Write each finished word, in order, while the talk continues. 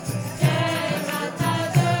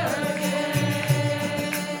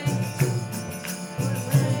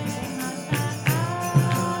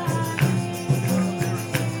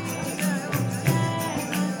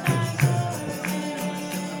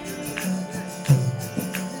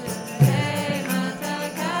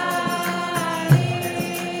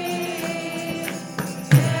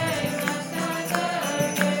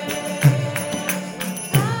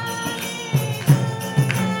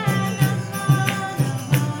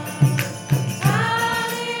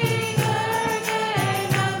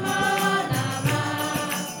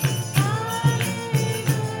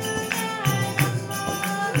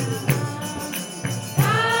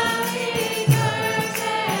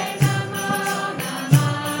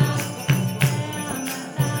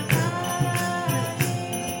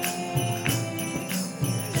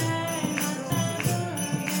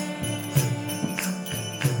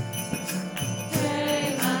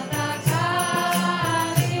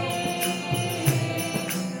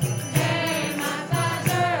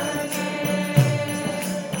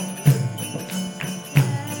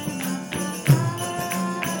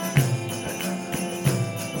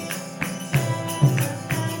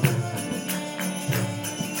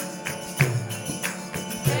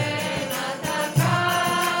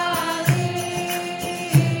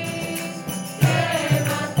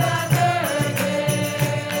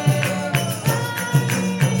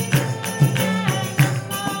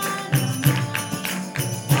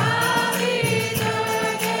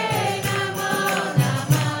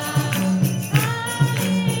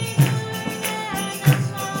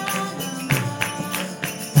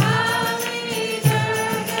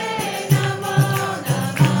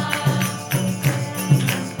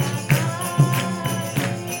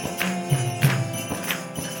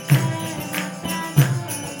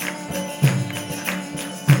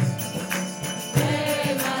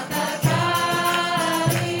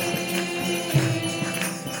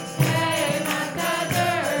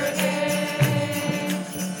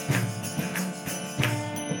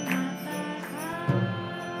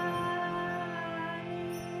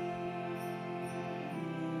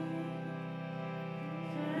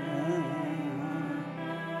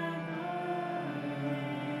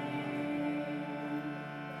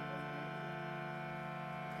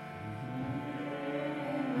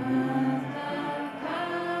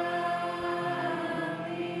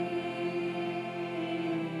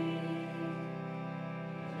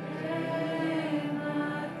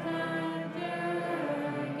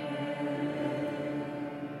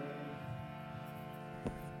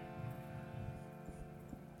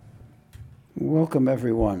Welcome,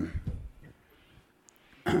 everyone.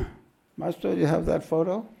 Master, do you have that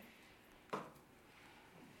photo?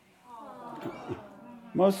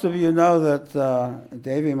 Most of you know that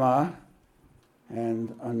Devi Ma and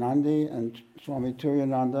Anandi and Swami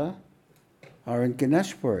Turyananda are in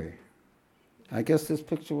Ganeshpuri. I guess this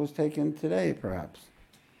picture was taken today, perhaps.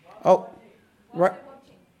 Oh, right.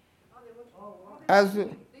 As This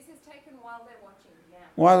is taken while they're watching. Yeah.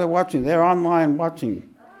 While they're watching, they're online watching,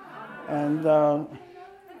 and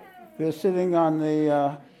they're sitting on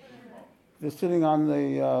the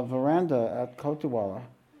veranda at Kotawala.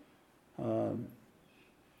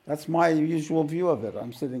 That's my usual view of it.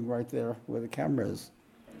 I'm sitting right there where the camera is.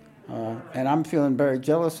 And I'm feeling very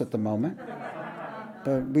jealous at the moment.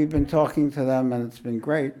 But we've been talking to them, and it's been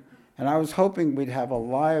great. And I was hoping we'd have a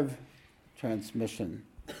live transmission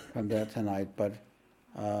from there tonight. But,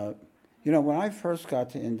 when I first got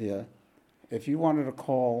to India, if you wanted to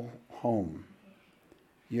call home,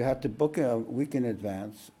 you had to book a week in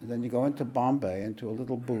advance. Then you go into Bombay, into a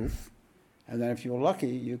little booth. And then if you were lucky,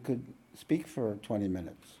 you could speak for 20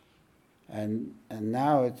 minutes. And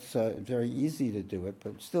now it's very easy to do it,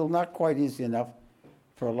 but still not quite easy enough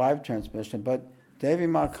for a live transmission. But Devi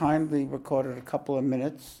Ma kindly recorded a couple of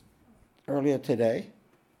minutes earlier today.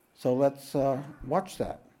 So let's watch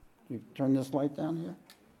that. You turn this light down here.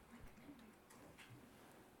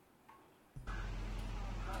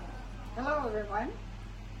 Hello, everyone.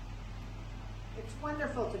 It's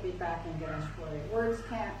wonderful to be back in Ganeshpuri. Words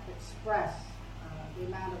can't express the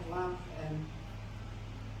amount of love and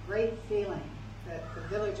great feeling that the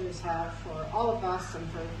villagers have for all of us and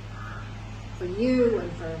for you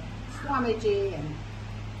and for Swamiji, and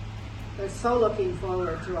they're so looking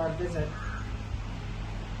forward to our visit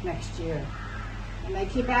next year. And they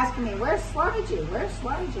keep asking me, where's Swamiji? Where's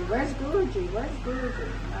Swamiji? Where's Guruji? Where's Guruji?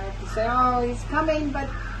 And I have to say, oh, he's coming, but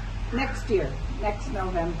next year, next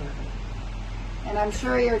November. And I'm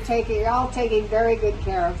sure you're all taking very good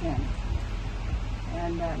care of him.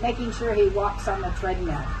 And making sure he walks on the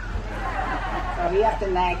treadmill. So you have to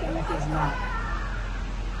nag him if he's not.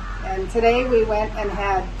 And today we went and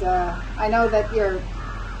had, I know that you're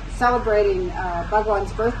celebrating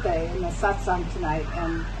Bhagwan's birthday in the satsang tonight,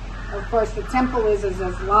 and of course the temple is as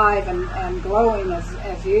live and glowing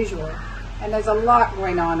as usual. And there's a lot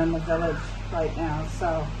going on in the village right now,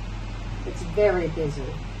 so it's very busy.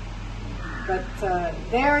 But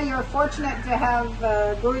there you're fortunate to have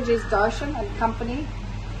Guruji's darshan and company.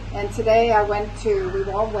 And today we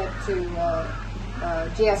all went to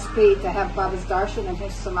GSP to have Baba's darshan in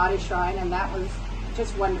his Samadhi shrine, and that was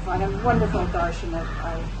just wonderful. I had a wonderful darshan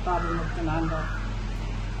of Baba Muktananda.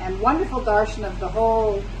 And wonderful darshan of the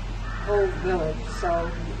whole village.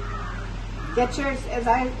 So get yours,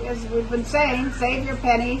 as we've been saying, save your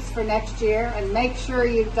pennies for next year and make sure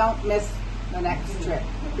you don't miss the next trip,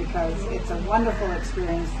 because it's a wonderful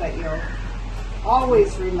experience that you'll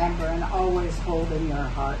always remember and always hold in your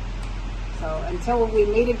heart. So until we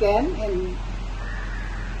meet again in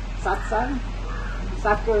satsang,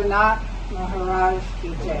 Satguru Nath Maharaj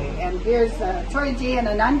Ki Jai. And here's Toriji and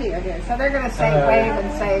Anandi are here, so they're going to say wave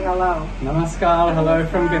and say hello. Namaskar, hello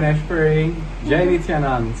from Ganeshpuri, Jai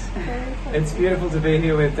Nityanand. It's beautiful to be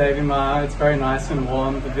here with Devi Ma. It's very nice and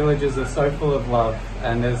warm. The villages are so full of love,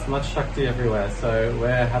 and there's much Shakti everywhere. So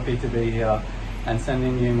we're happy to be here and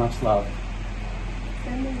sending you much love.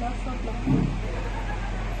 Sending lots of love.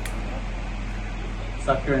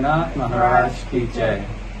 Satguru Nath Maharaj Ki Jai.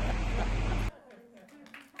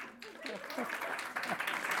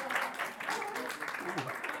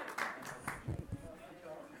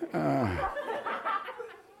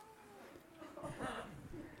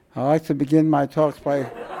 I like to begin my talks by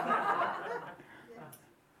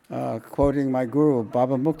quoting my guru,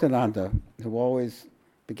 Baba Muktananda, who always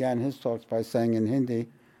began his talks by saying in Hindi,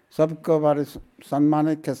 Sabko varis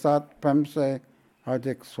sanmane ke saath prem se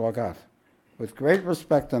hardik swagat. With great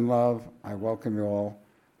respect and love, I welcome you all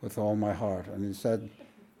with all my heart. And he said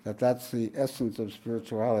that that's the essence of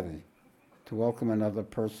spirituality, to welcome another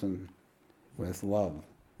person with love.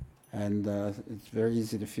 And it's very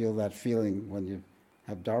easy to feel that feeling when you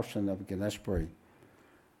have darshan of Ganeshpuri.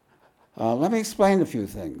 Let me explain a few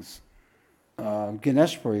things.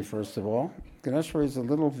 Ganeshpuri, first of all. Ganeshpuri is a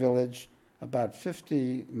little village about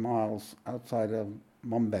 50 miles outside of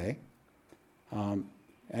Mumbai.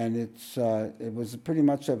 And it was pretty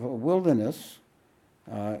much of a wilderness.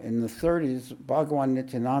 In the 30s, Bhagwan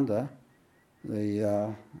Nityananda,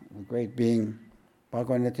 the great being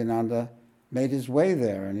Bhagwan Nityananda, made his way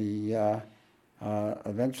there, and he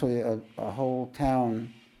eventually a whole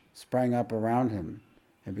town sprang up around him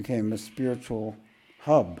and became a spiritual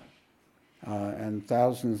hub. and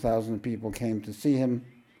thousands of people came to see him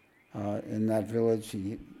in that village.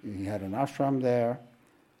 He had an ashram there,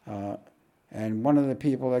 and one of the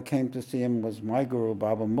people that came to see him was my guru,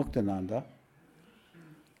 Baba Muktananda.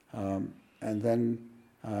 And then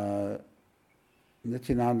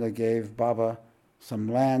Nityananda gave Baba some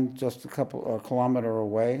land just a kilometer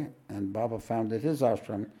away, and Baba founded his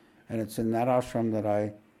ashram, and it's in that ashram that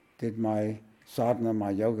I did my sadhana,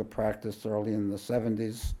 my yoga practice early in the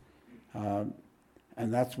 70s. And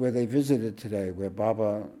that's where they visited today, where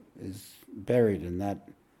Baba is buried in that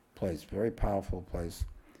place, very powerful place.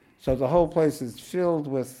 So the whole place is filled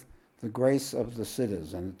with the grace of the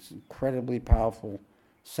siddhas, and it's an incredibly powerful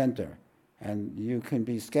center. And you can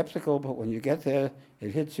be skeptical, but when you get there,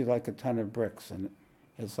 it hits you like a ton of bricks, and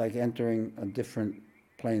it's like entering a different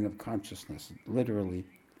plane of consciousness. It literally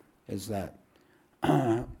is that.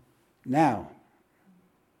 Now,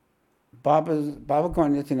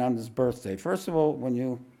 Bhagavan Nityananda's birthday. First of all, when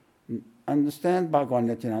you understand Bhagavan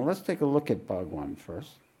Nityananda, let's take a look at Bhagavan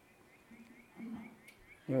first.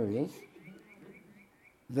 Here he is.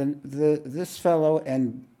 This fellow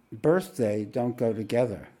and birthday don't go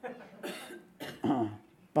together.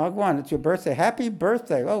 Bhagavan, it's your birthday. Happy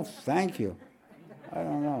birthday. Oh, thank you. I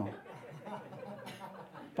don't know.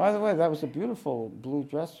 By the way, that was a beautiful blue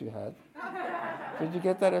dress you had. Did you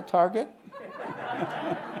get that at Target?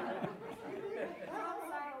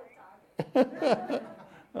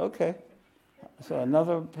 Okay. So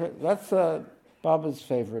that's Baba's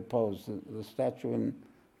favorite pose. The statue in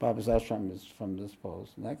Baba's ashram is from this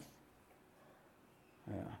pose. Next.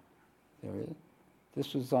 Yeah, there he is.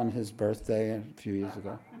 This was on his birthday a few years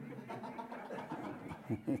ago.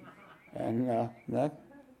 And next.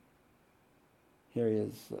 Here he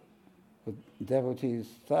is with devotees,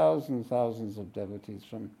 thousands of devotees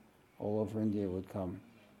from all over India would come.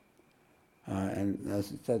 And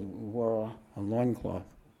as it said, we wore a loincloth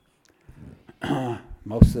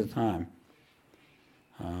most of the time.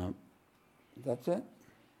 That's it?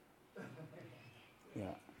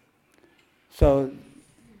 Yeah. So,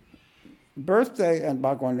 birthday and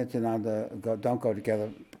Bhagavan Nityananda don't go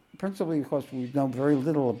together, principally because we know very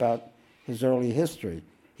little about his early history.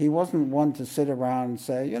 He wasn't one to sit around and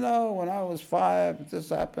say, when I was 5, this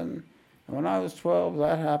happened, and when I was 12,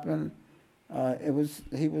 that happened. He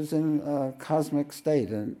was in a cosmic state,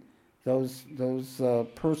 and those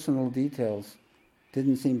personal details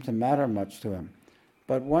didn't seem to matter much to him.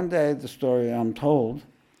 But one day, the story I'm told,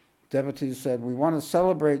 devotees said, "We want to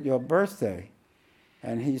celebrate your birthday,"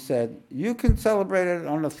 and he said, "You can celebrate it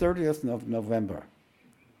on the 30th of November."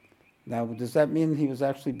 Now, does that mean he was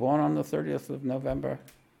actually born on the 30th of November?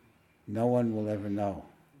 No one will ever know.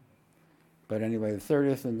 But anyway, the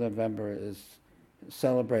 30th of November is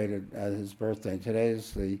celebrated as his birthday. Today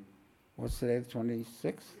is what's today, the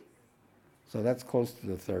 26th? So that's close to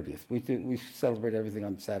the 30th. We celebrate everything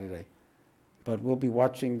on Saturday. But we'll be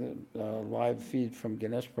watching the live feed from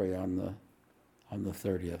Ganeshpuri on the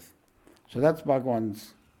 30th. So that's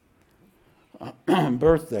Bhagwan's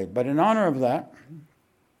birthday. But in honor of that,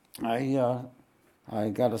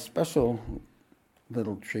 I got a special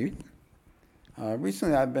little treat.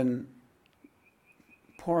 Recently I've been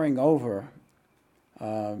poring over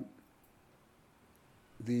the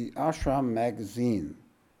ashram magazine.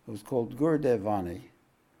 It was called Gurudev Vani.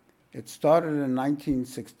 It started in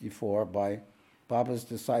 1964 by Baba's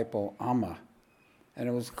disciple Amma, and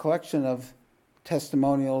it was a collection of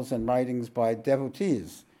testimonials and writings by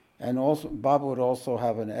devotees. And also, Baba would also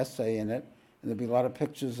have an essay in it, and there'd be a lot of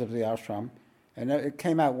pictures of the ashram. And it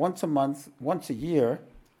came out once a year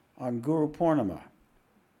on Guru Purnima,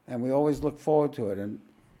 and we always look forward to it.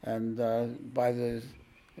 And by the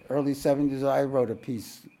early 70s, I wrote a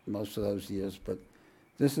piece most of those years, but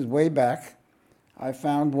this is way back. I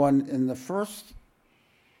found one in the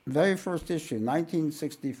very first issue,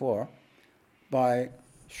 1964, by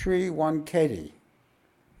Sri Wanketi.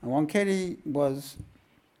 And Wanketi was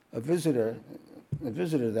a visitor of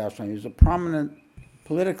the ashram. He was a prominent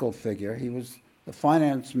political figure. He was the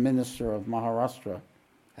finance minister of Maharashtra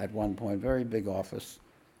at one point, very big office.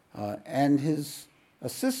 And his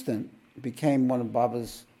assistant became one of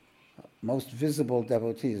Baba's most visible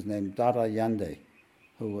devotees, named Dada Yande,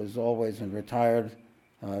 who was always retired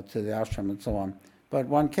to the ashram and so on. But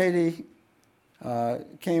Wanketi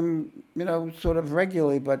came, sort of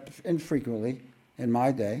regularly but infrequently in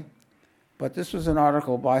my day. But this was an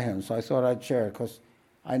article by him, so I thought I'd share it, because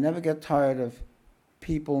I never get tired of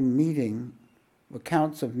people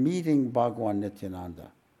accounts of meeting Bhagavan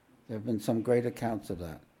Nityananda. There have been some great accounts of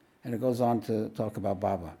that. And it goes on to talk about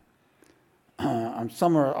Baba. I'll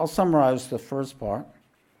summarize the first part.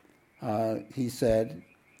 He said,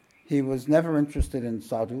 He was never interested in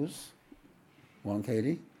sadhus,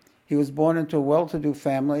 Wankhede. He was born into a well-to-do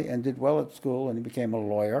family and did well at school, and he became a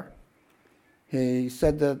lawyer. He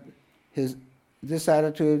said that his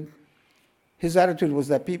attitude was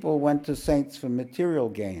that people went to saints for material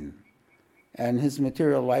gain, and his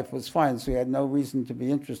material life was fine, so he had no reason to be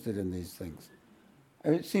interested in these things.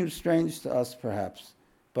 It seems strange to us, perhaps,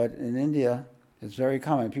 but in India, it's very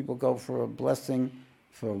common. People go for a blessing,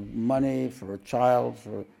 for money, for a child,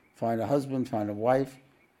 for find a husband, find a wife,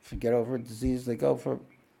 to get over a disease. They go for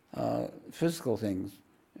physical things,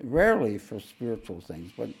 rarely for spiritual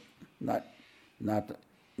things, but not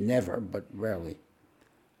never, but rarely.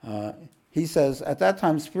 He says, at that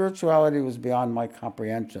time, spirituality was beyond my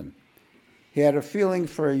comprehension. He had a feeling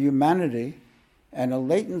for a humanity and a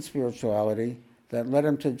latent spirituality that led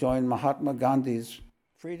him to join Mahatma Gandhi's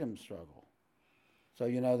freedom struggle. So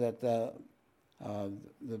you know that the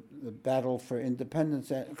battle for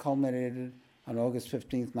independence culminated on August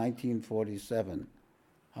 15th, 1947,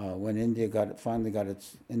 when India finally got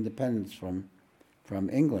its independence from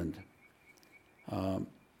England.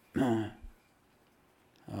 And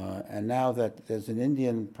now that there's an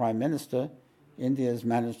Indian prime minister, India has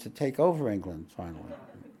managed to take over England finally.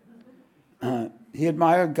 He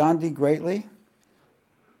admired Gandhi greatly.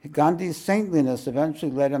 Gandhi's saintliness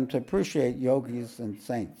eventually led him to appreciate yogis and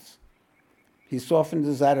saints. He softened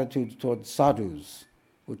his attitude towards sadhus,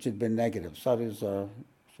 which had been negative. Sadhus are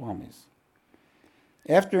swamis.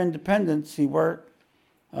 After independence, he worked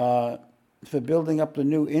for building up the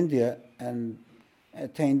new India and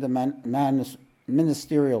attained the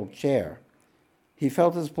ministerial chair. He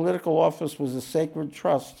felt his political office was a sacred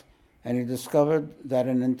trust, and he discovered that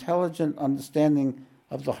an intelligent understanding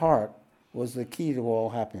of the heart was the key to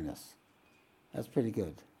all happiness. That's pretty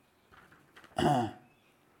good.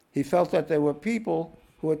 He felt that there were people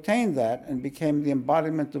who attained that and became the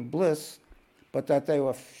embodiment of bliss, but that they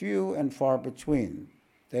were few and far between.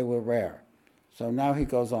 They were rare. So now he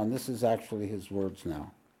goes on. This is actually his words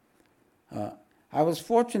now. I was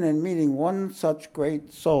fortunate in meeting one such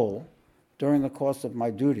great soul during the course of my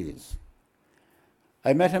duties.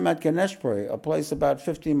 I met him at Ganeshpuri, a place about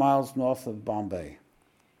 50 miles north of Bombay.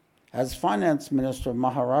 As finance minister of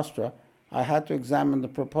Maharashtra, I had to examine the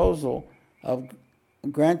proposal of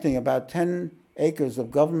granting about 10 acres of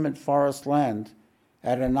government forest land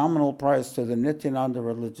at a nominal price to the Nityananda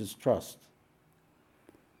Religious Trust.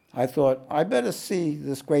 I thought, I better see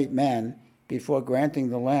this great man before granting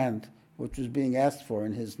the land which was being asked for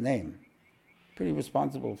in his name. Pretty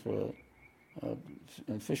responsible for an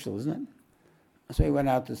official, isn't it? So he went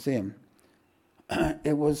out to see him.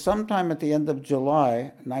 It was sometime at the end of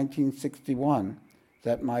July 1961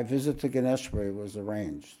 that my visit to Ganeshpuri was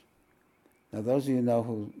arranged. Now, those of you who know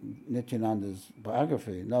who Nityananda's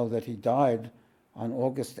biography know that he died on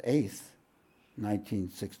August 8th,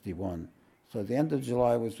 1961. So the end of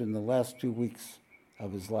July was in the last 2 weeks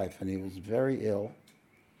of his life, and he was very ill.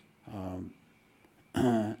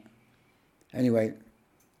 Anyway,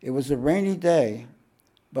 it was a rainy day,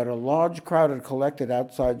 but a large crowd had collected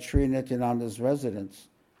outside Sri Nityananda's residence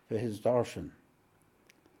for his darshan.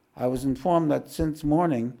 I was informed that since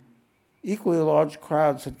morning, equally large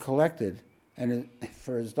crowds had collected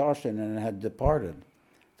for his darshan and had departed.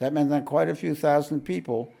 That meant that quite a few thousand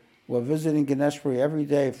people were visiting Ganeshpuri every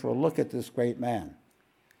day for a look at this great man.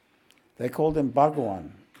 They called him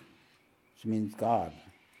Bhagwan, which means God.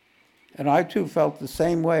 And I too felt the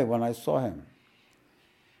same way when I saw him.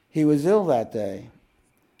 He was ill that day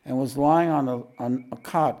and was lying on a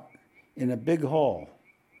cot in a big hall,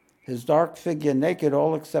 his dark figure naked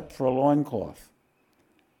all except for a loincloth.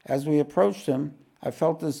 As we approached him, I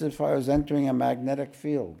felt as if I was entering a magnetic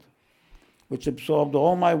field, which absorbed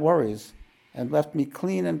all my worries and left me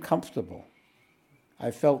clean and comfortable.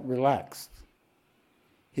 I felt relaxed.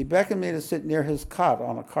 He beckoned me to sit near his cot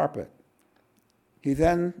on a carpet. He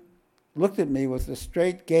then looked at me with a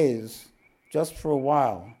straight gaze just for a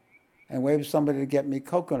while and waved somebody to get me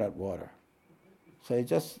coconut water. So he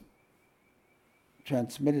just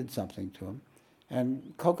transmitted something to him.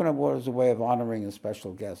 And coconut water is a way of honoring a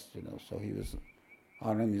special guest, so he was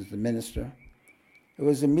honoring him as the minister. It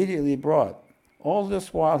was immediately brought. All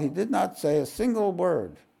this while, he did not say a single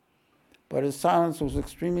word, but his silence was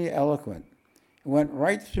extremely eloquent. It went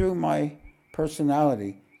right through my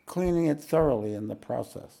personality, cleaning it thoroughly in the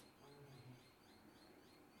process.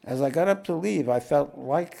 As I got up to leave, I felt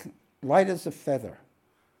light as a feather.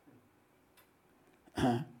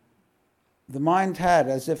 The mind had,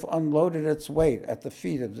 as if unloaded its weight at the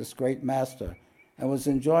feet of this great master and was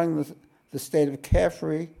enjoying the state of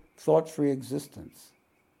carefree, thought-free existence.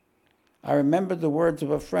 I remembered the words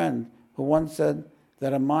of a friend who once said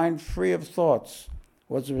that a mind free of thoughts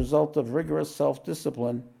was the result of rigorous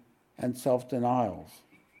self-discipline and self-denials.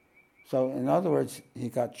 So in other words, he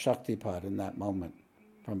got Shaktipat in that moment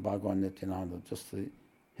from Bhagavan Nityananda. Just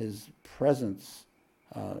his presence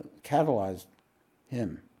catalyzed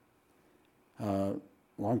him.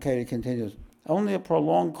 Wanketi continues, only a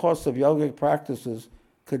prolonged course of yogic practices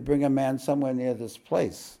could bring a man somewhere near this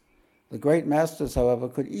place. The great masters, however,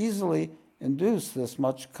 could easily induce this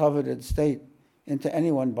much coveted state into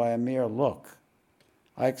anyone by a mere look.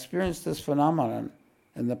 I experienced this phenomenon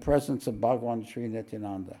in the presence of Bhagavan Sri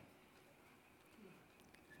Nityananda.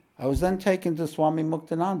 I was then taken to Swami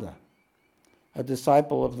Muktananda, a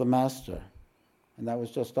disciple of the master, and that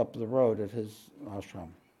was just up the road at his ashram.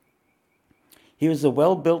 He was a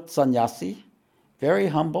well-built sannyasi, very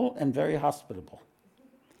humble and very hospitable.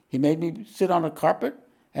 He made me sit on a carpet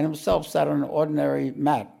and himself sat on an ordinary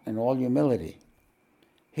mat in all humility.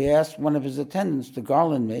 He asked one of his attendants to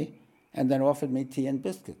garland me and then offered me tea and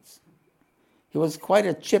biscuits. He was quite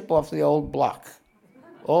a chip off the old block,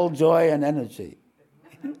 all joy and energy.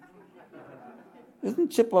 Isn't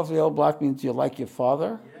chip off the old block means you're like your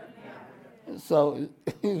father? So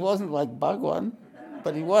he wasn't like Bhagwan,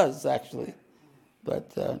 but he was actually.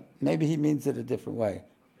 But maybe he means it a different way.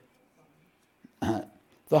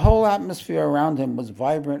 The whole atmosphere around him was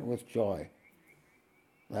vibrant with joy.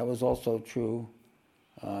 That was also true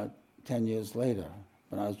 10 years later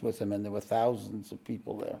when I was with him, and there were thousands of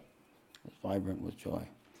people there. It was vibrant with joy.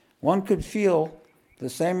 One could feel the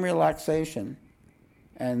same relaxation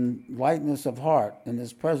and lightness of heart in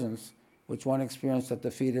his presence which one experienced at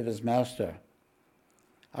the feet of his master.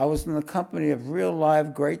 I was in the company of real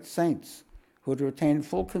live great saints who had retained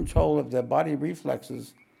full control of their body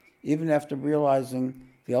reflexes even after realizing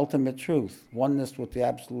the ultimate truth, oneness with the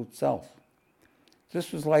absolute self.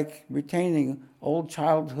 This was like retaining old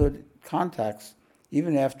childhood contacts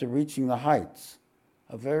even after reaching the heights,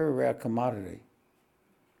 a very rare commodity.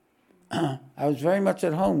 I was very much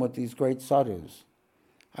at home with these great sadhus.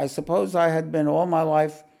 I suppose I had been all my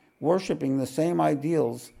life worshipping the same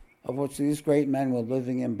ideals of which these great men were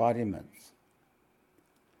living embodiments.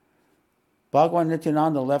 Bhagavan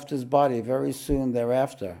Nityananda left his body very soon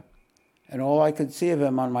thereafter, and all I could see of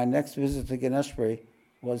him on my next visit to Ganeshpuri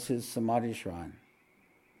was his Samadhi shrine.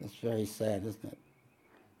 That's very sad, isn't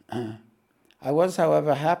it? I was,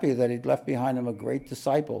 however, happy that he'd left behind him a great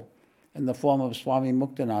disciple in the form of Swami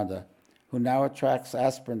Muktananda, who now attracts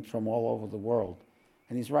aspirants from all over the world.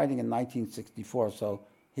 And he's writing in 1964, so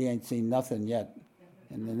he ain't seen nothing yet.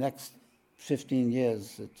 In the next 15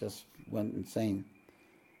 years, it just went insane.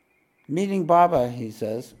 Meeting Baba, he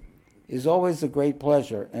says, is always a great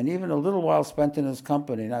pleasure, and even a little while spent in his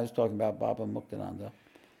company, and I was talking about Baba Muktananda,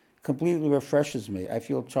 completely refreshes me. I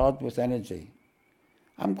feel charged with energy.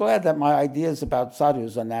 I'm glad that my ideas about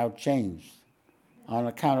sadhus are now changed on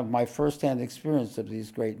account of my first-hand experience of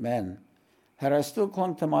these great men. Had I still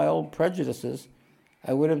clung to my old prejudices,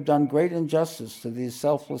 I would have done great injustice to these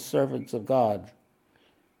selfless servants of God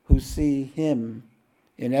who see Him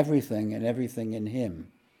in everything and everything in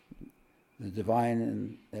Him, the divine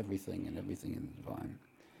in everything and everything in the divine.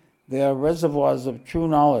 They are reservoirs of true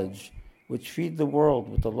knowledge which feed the world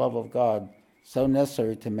with the love of God, so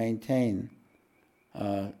necessary to maintain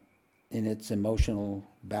in its emotional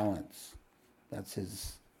balance. That's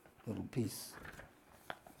his little piece.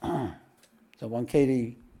 So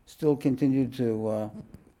Wanketi still continued to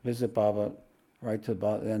visit Baba right to the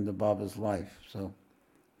end of Baba's life. So,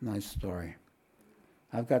 nice story.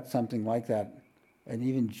 I've got something like that, an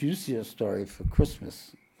even juicier story for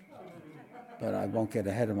Christmas, but I won't get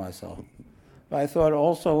ahead of myself. But I thought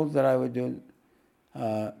also that I would do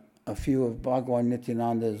a few of Bhagavan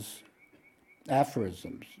Nityananda's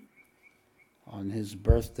aphorisms on his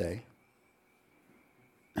birthday.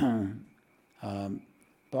 Bhagavan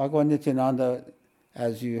Nityananda,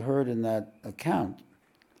 as you heard in that account,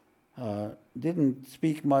 didn't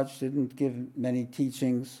speak much, didn't give many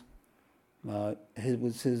teachings. It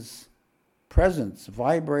was his presence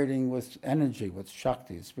vibrating with energy, with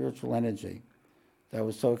Shakti, spiritual energy, that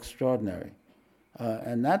was so extraordinary.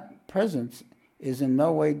 And that presence is in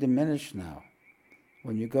no way diminished now.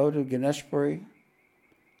 When you go to Ganeshpuri,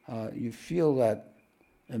 you feel that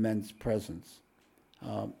immense presence.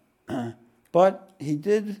 But he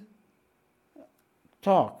did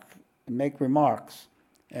talk and make remarks,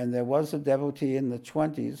 and there was a devotee in the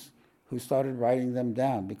 20s who started writing them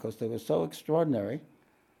down because they were so extraordinary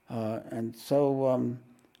and so,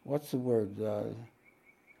 what's the word?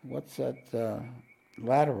 What's that?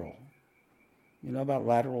 Lateral. You know about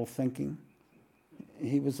lateral thinking?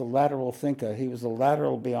 He was a lateral thinker. He was a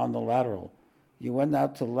lateral beyond the lateral. You went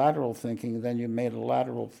out to lateral thinking, and then you made a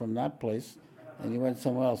lateral from that place, and you went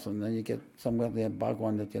somewhere else, and then you get somewhere there,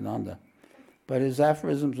 Bhagwan Nityananda. But his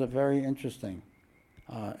aphorisms are very interesting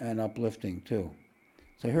and uplifting too.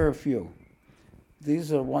 So here are a few.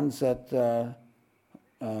 These are ones that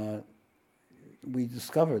we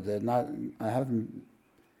discovered. They're not.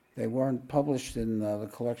 They weren't published in the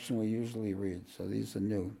collection we usually read. So these are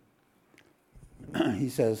new. He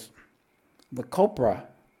says, the copra.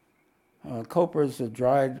 Copra is the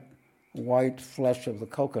dried white flesh of the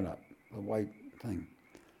coconut, the white thing.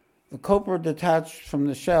 The copra detached from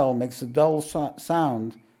the shell makes a dull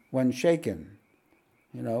sound when shaken.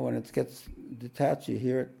 You know, when it gets detached, you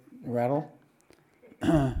hear it rattle.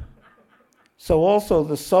 So also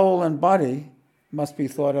the soul and body must be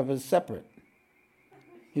thought of as separate.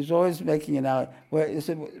 He's always making it out. Well,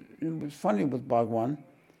 it was funny with Bhagwan.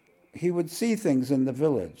 He would see things in the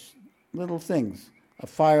village, little things. A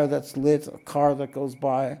fire that's lit, a car that goes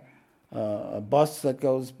by, a bus that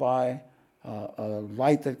goes by, a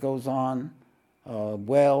light that goes on, a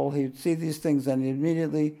well. He'd see these things and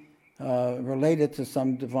immediately relate it to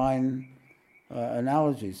some divine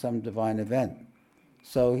analogy, some divine event.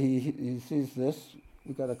 So he sees this.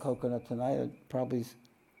 We got a coconut tonight. It probably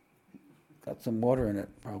got some water in it,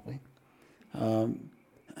 probably.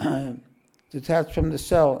 Detached from the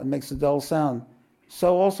shell, it makes a dull sound.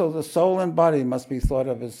 So also the soul and body must be thought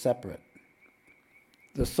of as separate.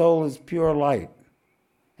 The soul is pure light,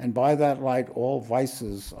 and by that light all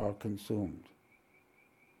vices are consumed.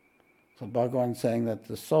 So Bhagavan is saying that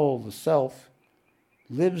the soul, the self,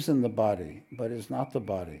 lives in the body, but is not the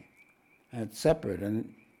body. And it's separate.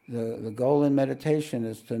 And the goal in meditation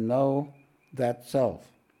is to know that self.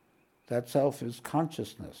 That self is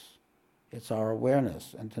consciousness. It's our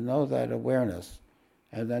awareness. And to know that awareness,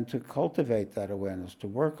 and then to cultivate that awareness, to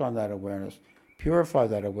work on that awareness, purify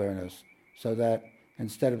that awareness, so that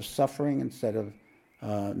instead of suffering, instead of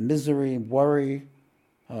misery, worry,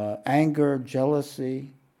 anger,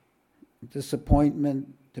 jealousy,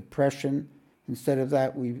 disappointment, depression, instead of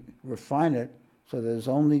that we refine it so there's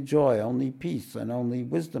only joy, only peace, and only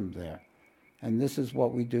wisdom there. And this is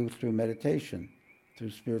what we do through meditation,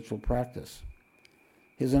 through spiritual practice.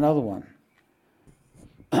 Here's another one.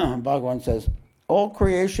 Bhagavan says, all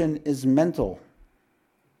creation is mental.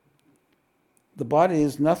 The body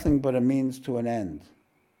is nothing but a means to an end.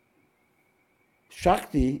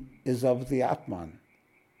 Shakti is of the Atman,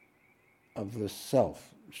 of the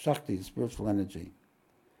self. Shakti, spiritual energy.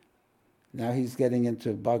 Now he's getting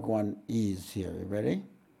into Bhagwan ease here. You ready?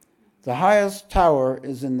 The highest tower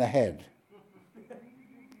is in the head.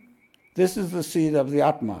 This is the seat of the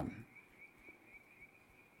Atman.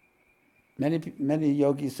 Many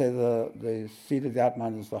yogis say the seat of the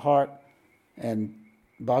Atman is the heart, and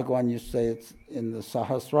Bhagwan used to say it's in the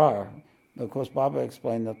Sahasrara. Of course, Baba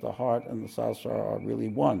explained that the heart and the Sahasrara are really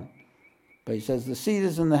one. But he says the seat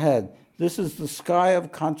is in the head. This is the sky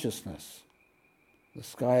of consciousness. The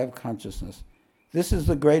sky of consciousness. This is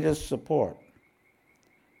the greatest support.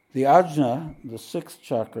 The Ajna, the sixth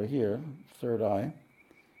chakra here, third eye,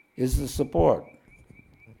 is the support.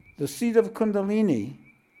 The seat of Kundalini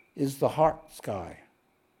is the heart sky.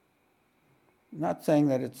 I'm not saying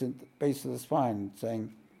that it's in the base of the spine, it's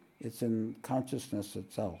saying it's in consciousness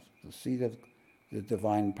itself, the seat of the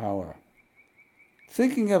divine power.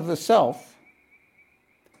 Thinking of the self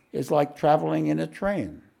is like traveling in a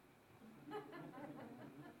train.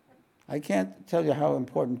 I can't tell you how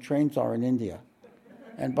important trains are in India.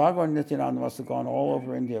 And Bhagavan Nityananda must have gone all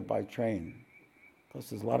over India by train, because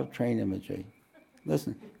there's a lot of train imagery.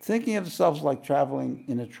 Listen, thinking of self is like traveling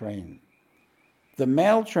in a train. The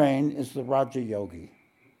mail train is the Raja Yogi.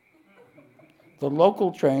 The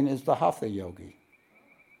local train is the Hatha Yogi.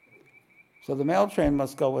 So the mail train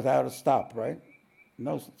must go without a stop, right?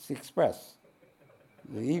 No, it's the express.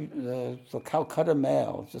 The Calcutta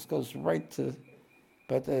mail just goes right to...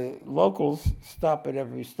 But the locals stop at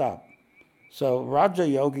every stop. So Raja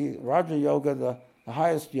Yoga, the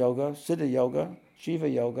highest yoga, Siddha Yoga, Shiva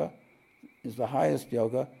Yoga, is the highest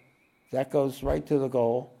yoga. That goes right to the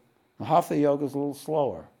goal. The Hatha Yoga is a little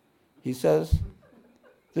slower. He says,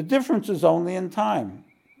 the difference is only in time.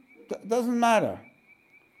 Doesn't matter.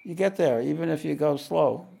 You get there, even if you go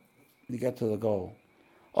slow, you get to the goal.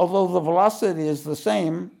 Although the velocity is the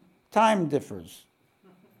same, time differs.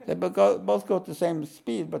 They both go at the same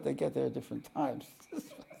speed, but they get there at different times.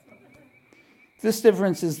 This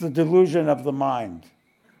difference is the delusion of the mind.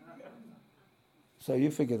 So you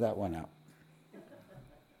figure that one out.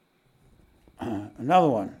 Another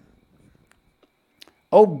one.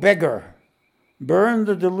 O beggar, burn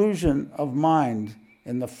the delusion of mind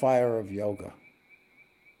in the fire of yoga.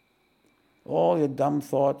 all your dumb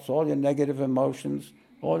thoughts, all your negative emotions,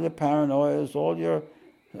 all your paranoias, all your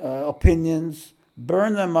opinions,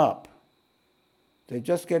 burn them up. They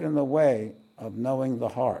just get in the way of knowing the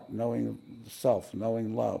heart, knowing the self,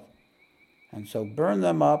 knowing love. And so burn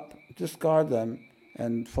them up, discard them,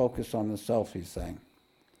 and focus on the self, he's saying.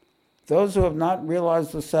 Those who have not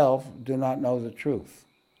realized the self do not know the truth.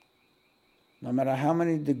 No matter how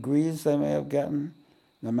many degrees they may have gotten,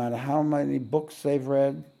 no matter how many books they've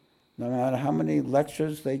read, no matter how many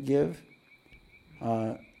lectures they give,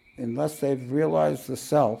 unless they've realized the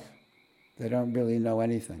self, they don't really know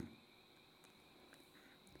anything.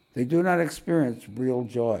 They do not experience real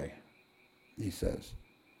joy, he says.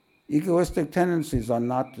 Egoistic tendencies are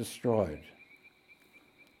not destroyed.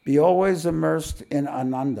 Be always immersed in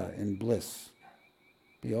ananda, in bliss.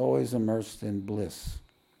 Be always immersed in bliss.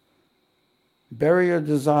 Bury your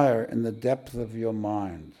desire in the depth of your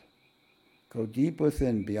mind. Go deep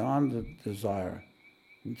within, beyond the desire,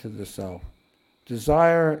 into the self.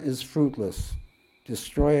 Desire is fruitless.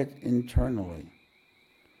 Destroy it internally.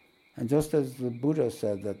 And just as the Buddha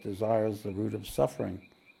said that desire is the root of suffering,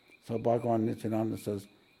 so Bhagavan Nityananda says,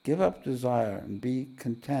 give up desire and be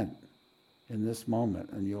content in this moment,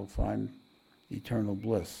 and you'll find eternal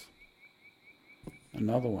bliss.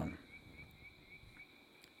 Another one.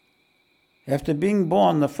 After being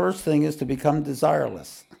born, the first thing is to become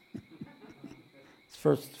desireless.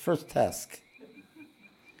 First task.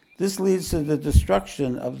 This leads to the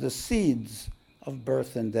destruction of the seeds of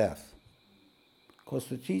birth and death. Of course,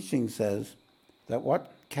 the teaching says that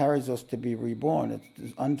what carries us to be reborn,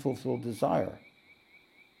 it's unfulfilled desire.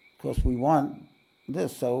 Of course, we want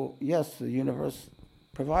this, so yes, the universe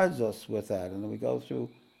provides us with that, and then we go through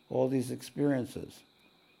all these experiences,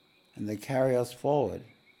 and they carry us forward.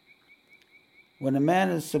 When a man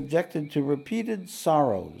is subjected to repeated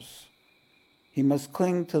sorrows, he must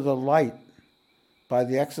cling to the light by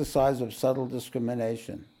the exercise of subtle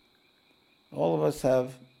discrimination. All of us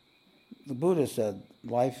have, the Buddha said,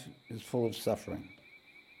 life is full of suffering.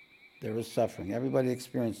 There is suffering. Everybody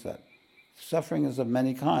experienced that. Suffering is of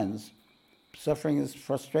many kinds. Suffering is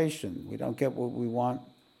frustration. We don't get what we want.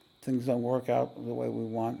 Things don't work out the way we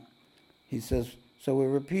want. He says, so we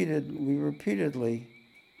repeatedly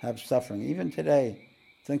have suffering. Even today,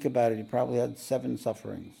 think about it, you probably had 7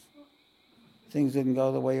 sufferings. Things didn't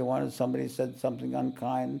go the way you wanted. Somebody said something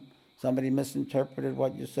unkind. Somebody misinterpreted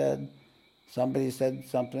what you said. Somebody said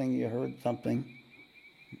something, you heard something.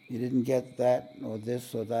 You didn't get that or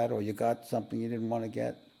this or that, or you got something you didn't want to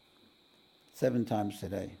get. 7 times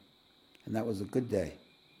today. And that was a good day.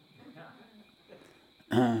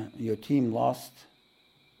 Your team lost.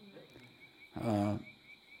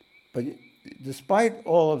 But despite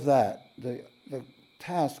all of that, the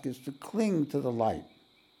task is to cling to the light,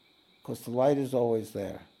 because the light is always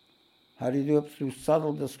there. How do you do it? Through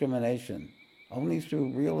subtle discrimination, only through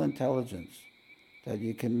real intelligence, that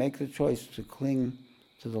you can make the choice to cling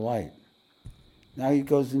to the light. Now he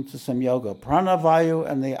goes into some yoga. Pranavayu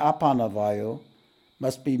and the apanavayu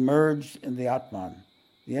must be merged in the Atman.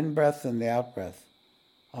 The in-breath and the out-breath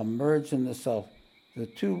are merged in the self. The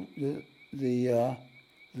two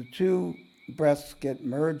breaths get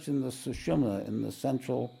merged in the sushumna, in the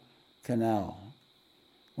central canal.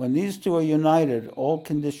 When these two are united, all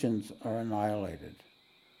conditions are annihilated.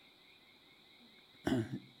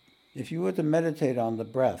 If you were to meditate on the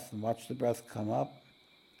breath and watch the breath come up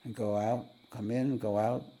and go out, come in, go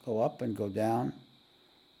out, go up and go down,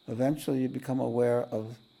 eventually you become aware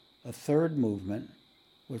of a third movement,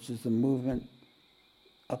 which is the movement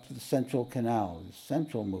up the central canal, the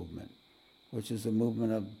central movement, which is a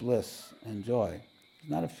movement of bliss and joy. It's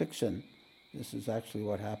not a fiction. This is actually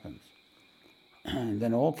what happens. And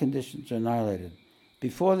then all conditions are annihilated.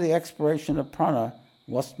 Before the expiration of prana,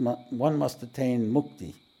 one must attain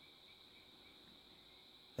mukti.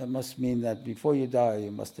 That must mean that before you die, you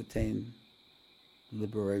must attain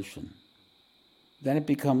liberation. Then it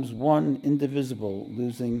becomes one indivisible,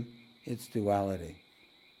 losing its duality.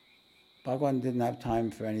 Bhagavan didn't have time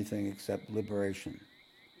for anything except liberation.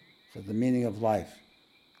 So the meaning of life.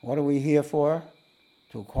 What are we here for?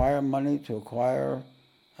 To acquire money, to acquire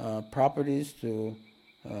properties, to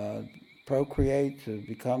procreate, to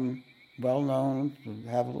become well-known, to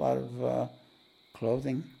have a lot of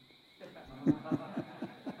clothing?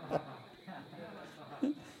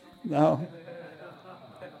 No.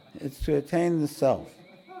 It's to attain the self.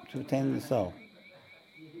 To attain the self.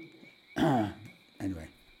 Anyway.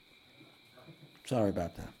 Sorry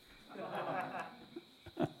about that.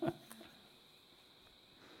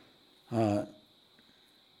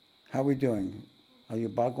 How are we doing? Are you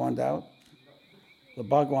Bhagwaned out? The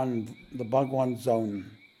Bhagwan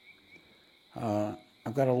zone.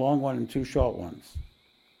 I've got a long one and two short ones.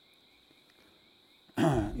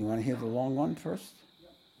 You want to hear the long one first?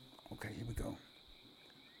 Okay, here we go.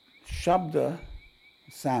 Shabda,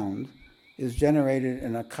 sound, is generated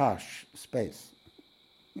in Akash, space.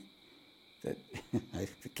 I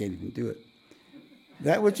can't even do it.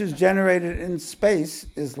 That which is generated in space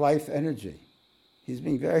is life energy. He's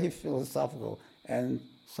being very philosophical and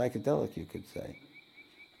psychedelic, you could say.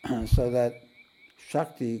 So that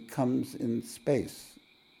Shakti comes in space.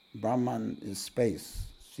 Brahman is space,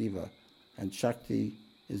 Shiva, and Shakti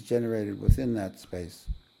is generated within that space.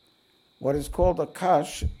 What is called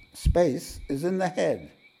Akash, space, is in the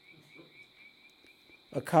head.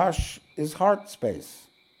 Akash is heart space.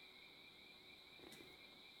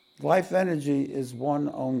 Life energy is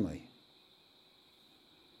one only.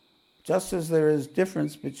 Just as there is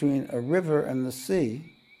difference between a river and the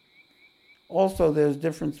sea, also there's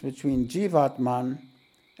difference between Jivatman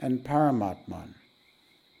and Paramatman.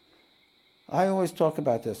 I always talk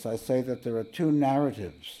about this. I say that there are two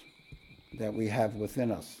narratives that we have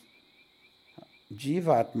within us.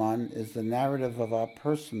 Jivatman is the narrative of our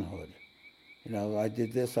personhood. You know, I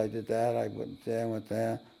did this, I did that, I went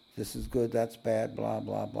there, this is good, that's bad, blah,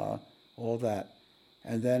 blah, blah, all that.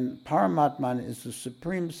 And then Paramatman is the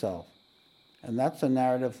Supreme Self. And that's a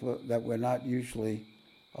narrative that we're not usually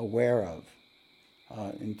aware of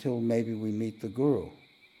until maybe we meet the Guru.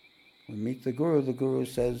 We meet the Guru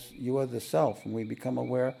says, you are the Self, and we become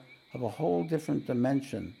aware of a whole different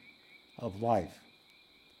dimension of life,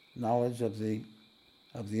 knowledge of the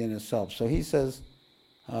inner self. So he says,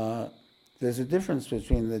 there's a difference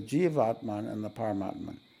between the Jivatman and the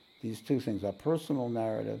Paramatman. These two things, our personal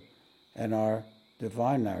narrative and our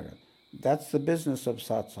divine narrative. That's the business of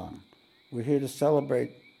satsang. We're here to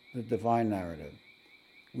celebrate the divine narrative.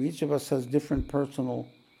 Each of us has different personal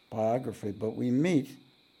biography, but we meet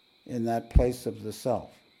in that place of the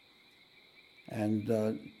self. And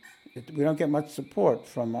we don't get much support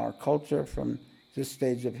from our culture, from this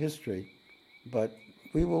stage of history, but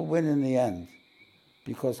we will win in the end,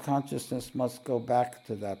 because consciousness must go back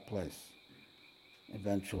to that place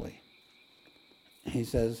eventually. He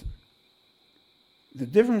says, the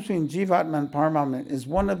difference between Jivatman and Paramatman is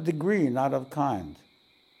one of degree, not of kind.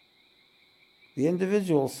 The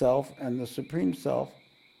individual self and the Supreme Self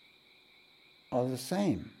are the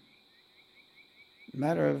same.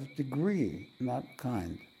 Matter of degree, not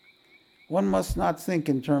kind. One must not think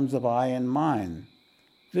in terms of I and mine.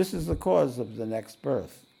 This is the cause of the next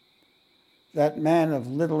birth. That man of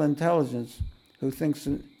little intelligence who thinks,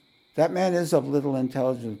 that man is of little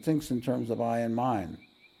intelligence, thinks in terms of I and mine.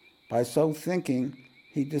 By so thinking,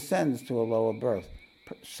 he descends to a lower birth.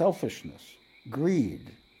 Selfishness,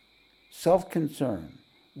 greed, self-concern,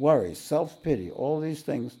 worry, self-pity, all these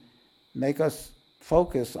things make us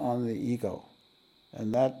focus on the ego.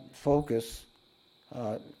 And that focus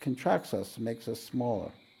contracts us, makes us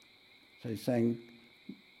smaller. So he's saying,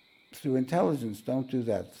 through intelligence, don't do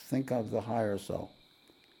that. Think of the higher self.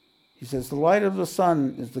 He says, the light of the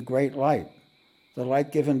sun is the great light. The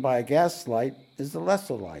light given by a gas light is the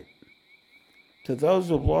lesser light. To those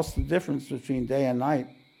who have lost the difference between day and night,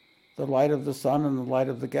 the light of the sun and the light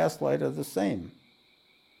of the gas light are the same.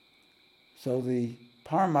 So the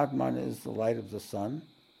Paramatman is the light of the sun,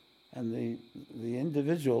 and the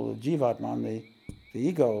individual, the Jivatman, the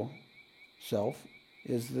ego self,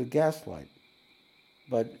 is the gas light.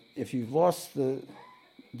 But if you've lost the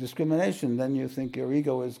discrimination, then you think your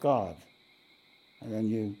ego is God. And then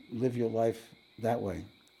you live your life that way.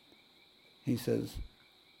 He says,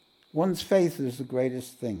 one's faith is the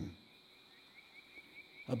greatest thing.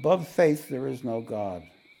 Above faith, there is no God.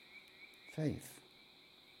 Faith.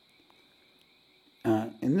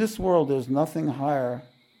 In this world, there's nothing higher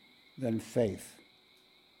than faith.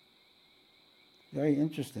 Very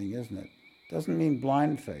interesting, isn't it? Doesn't mean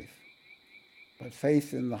blind faith, but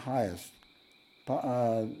faith in the highest.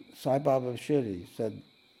 Sai Baba Shiri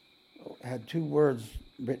had two words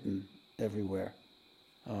written everywhere.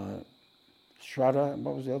 Shraddha,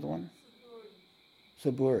 what was the other one?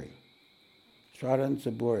 Saburi. Shraddha and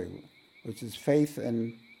Saburi, which is faith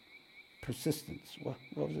and persistence. What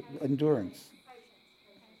was it? Endurance.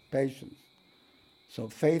 Patience. So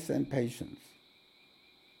faith and patience.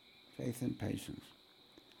 Faith and patience.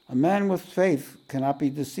 A man with faith cannot be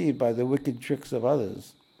deceived by the wicked tricks of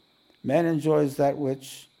others. Man enjoys that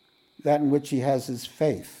in which he has his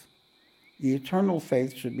faith. The eternal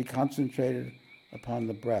faith should be concentrated upon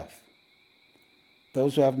the breath.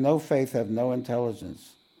 Those who have no faith have no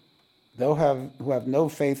intelligence. Those who have no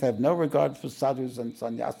faith have no regard for sadhus and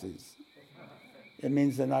sannyasis. It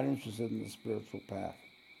means they're not interested in the spiritual path.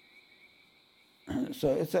 So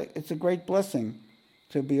it's a great blessing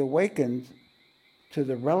to be awakened to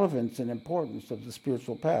the relevance and importance of the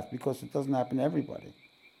spiritual path, because it doesn't happen to everybody.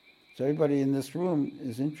 So everybody in this room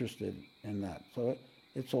is interested in that. So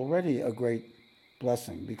it's already a great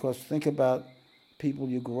blessing, because think about people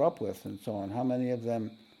you grew up with and so on. How many of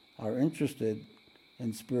them are interested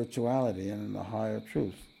in spirituality and in the higher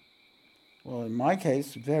truth? Well, in my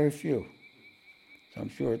case, very few. So I'm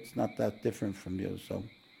sure it's not that different from you. So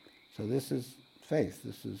this is faith.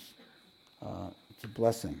 This is it's a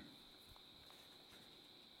blessing.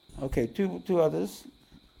 Okay, two others.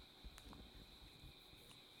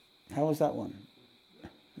 How was that one?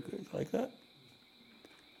 Good, like that?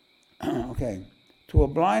 Okay. To a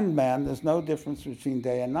blind man, there's no difference between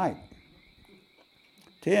day and night.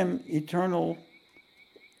 To him, eternal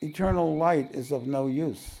light is of no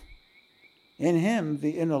use. In him,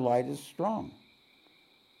 the inner light is strong.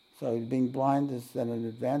 So being blind is then an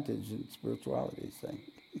advantage in spirituality, he's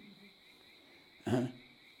saying.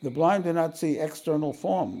 The blind do not see external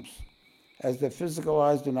forms, as their physical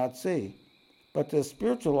eyes do not see, but their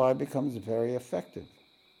spiritual eye becomes very effective.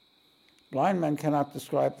 Blind men cannot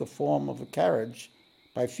describe the form of a carriage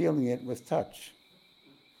by feeling it with touch.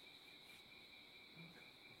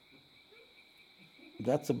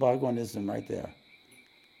 That's a Bhagwanism right there.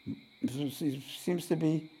 He seems to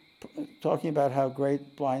be talking about how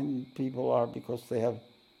great blind people are because they have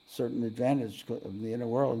certain advantage of the inner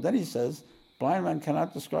world. And then he says, blind men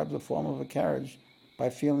cannot describe the form of a carriage by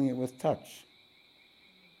feeling it with touch.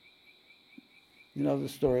 You know the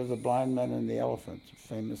story of the blind man and the elephant, a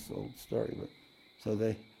famous old story. But, so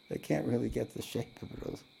they can't really get the shape of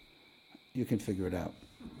it. You can figure it out.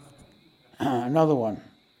 Another one.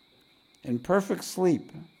 In perfect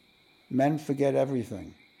sleep, men forget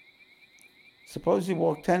everything. Suppose you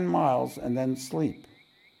walk 10 miles and then sleep.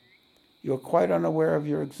 You're quite unaware of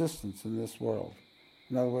your existence in this world.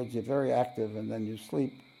 In other words, you're very active and then you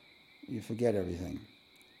sleep, you forget everything.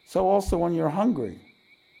 So also when you're hungry,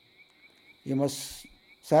 you must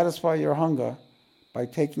satisfy your hunger by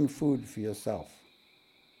taking food for yourself.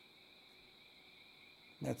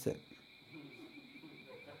 That's it.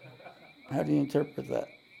 How do you interpret that?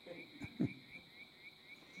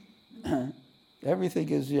 Everything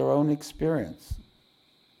is your own experience.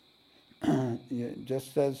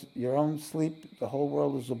 Just as your own sleep, the whole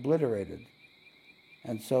world is obliterated.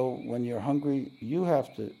 And so when you're hungry, you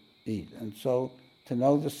have to eat. And so to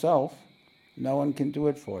know the self, no one can do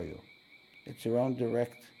it for you. It's your own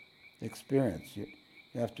direct experience. You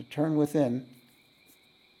have to turn within.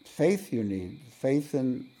 Faith you need, faith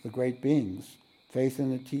in the great beings, faith in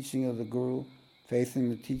the teaching of the Guru, faith in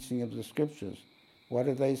the teaching of the scriptures. What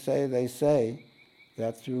do they say? They say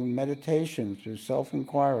that through meditation, through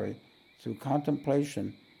self-inquiry, through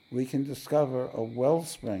contemplation, we can discover a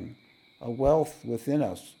wellspring, a wealth within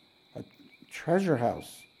us, a treasure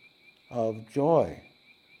house of joy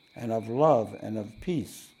and of love and of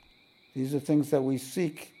peace. These are things that we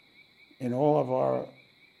seek in all of our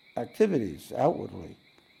activities outwardly.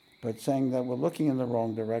 But saying that we're looking in the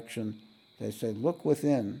wrong direction, they say, look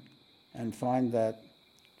within and find that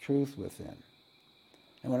truth within.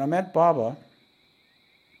 And when I met Baba,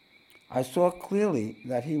 I saw clearly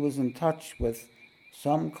that he was in touch with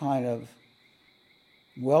some kind of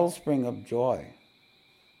wellspring of joy,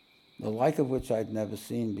 the like of which I'd never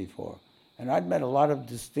seen before. And I'd met a lot of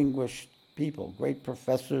distinguished people, great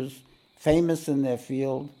professors, famous in their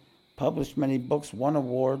field, published many books, won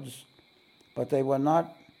awards, but they were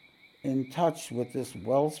not in touch with this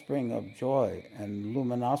wellspring of joy and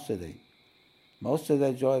luminosity. Most of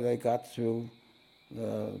their joy they got through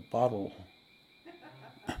the bottle,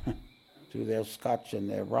 through their scotch and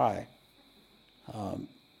their rye.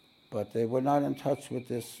 But they were not in touch with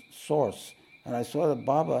this source. And I saw that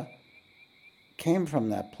Baba came from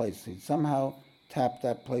that place. He somehow tapped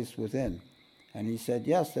that place within. And he said,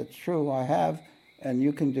 yes, that's true, I have, and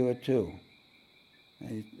you can do it too.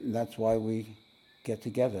 And that's why we get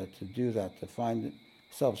together to do that, to find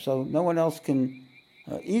itself. So no one else can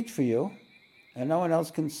eat for you, and no one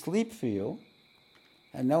else can sleep for you,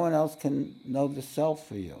 and no one else can know the self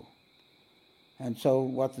for you. And so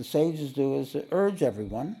what the sages do is to urge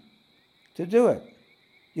everyone to do it.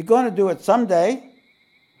 You're going to do it someday.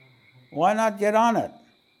 Why not get on it?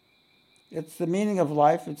 It's the meaning of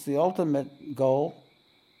life. It's the ultimate goal.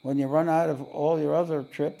 When you run out of all your other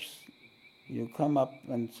trips, you come up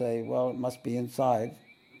and say, well, it must be inside.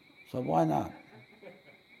 So why not?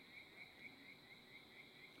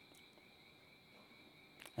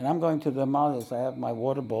 And I'm going to the Himalayas. I have my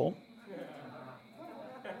water bowl.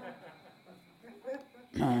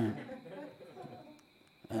 And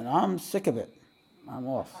I'm sick of it. I'm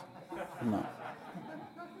off. No.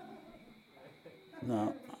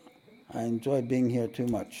 No, I enjoy being here too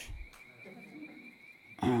much.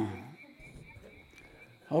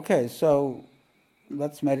 Okay, so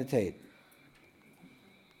let's meditate.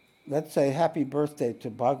 Let's say happy birthday to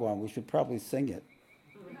Bhagwan. We should probably sing it.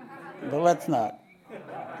 But let's not.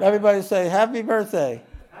 Everybody say happy birthday.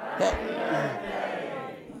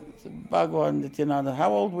 To Bhagwan Nityananda.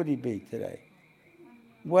 How old would he be today?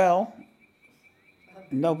 Well,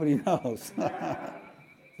 nobody knows.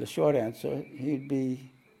 The short answer, he'd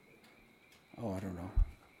be, I don't know,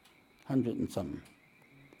 100 and something.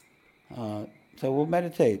 So we'll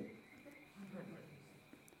meditate.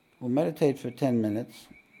 We'll meditate for 10 minutes.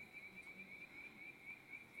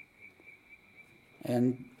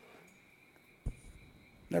 And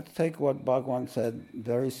let's take what Bhagwan said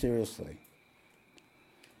very seriously.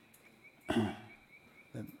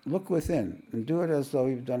 Look within and do it as though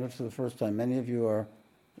you've done it for the first time. Many of you are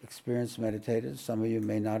experienced meditators. Some of you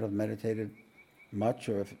may not have meditated much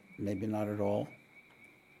or maybe not at all.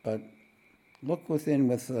 But look within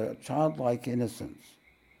with a childlike innocence.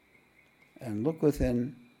 And look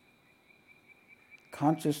within.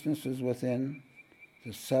 Consciousness is within.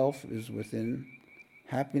 The self is within.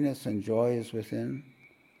 Happiness and joy is within.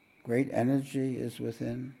 Great energy is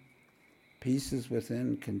within. Peace is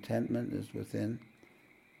within. Contentment is within.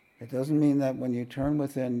 It doesn't mean that when you turn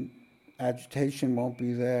within, agitation won't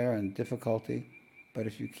be there and difficulty. But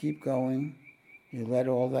if you keep going, you let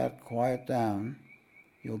all that quiet down,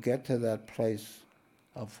 you'll get to that place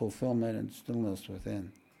of fulfillment and stillness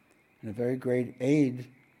within. And a very great aid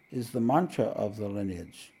is the mantra of the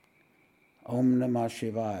lineage. Om Namah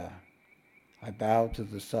Shivaya. I bow to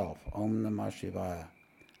the self. Om Namah Shivaya.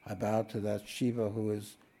 I bow to that Shiva who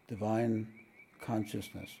is divine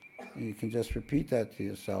consciousness. And you can just repeat that to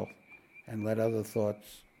yourself and let other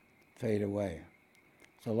thoughts fade away.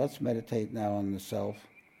 So let's meditate now on the self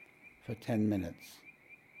for 10 minutes.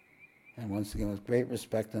 And once again, with great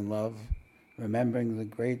respect and love, remembering the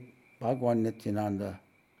great Bhagwan Nityananda,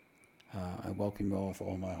 I welcome you all with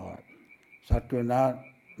all my heart. Satguru Nath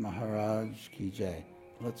Maharaj Ki Jai.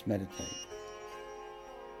 Let's meditate.